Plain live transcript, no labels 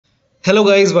Hello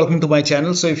guys, welcome to my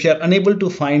channel. So if you are unable to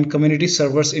find community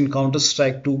servers in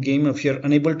Counter-Strike 2 game, if you are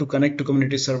unable to connect to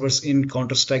community servers in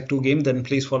Counter-Strike 2 game, then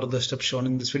please follow the steps shown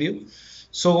in this video.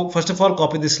 So first of all,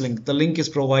 copy this link. The link is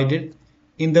provided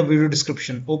in the video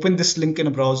description. Open this link in a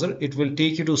browser. It will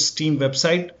take you to Steam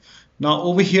website. Now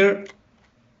over here,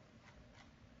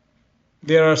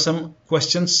 there are some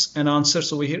questions and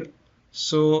answers over here.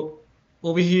 So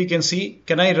over here you can see,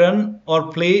 can I run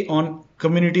or play on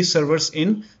community servers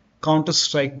in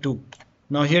Counter-Strike 2?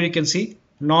 Now here you can see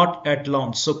not at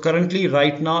launch. So currently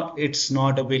right now it's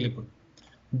not available,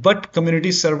 but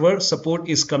community server support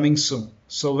is coming soon.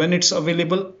 So when it's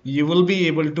available, you will be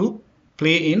able to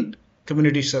play in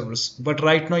community servers, but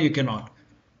right now you cannot.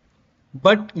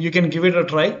 But you can give it a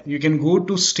try. You can go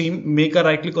to Steam, make a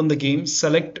right click on the game,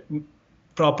 select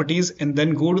properties, and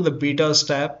then go to the betas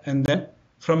tab, and then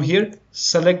from here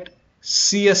select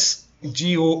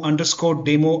CS2 underscore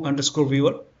demo underscore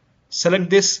viewer. Select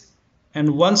this,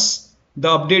 and once the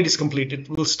update is completed,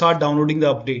 we'll start downloading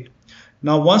the update.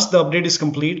 Now once the update is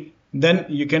complete, then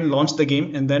you can launch the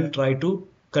game and then try to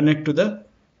connect to the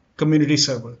community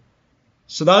server.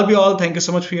 So that'll be all. Thank you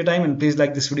so much for your time, and please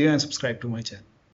like this video and subscribe to my channel.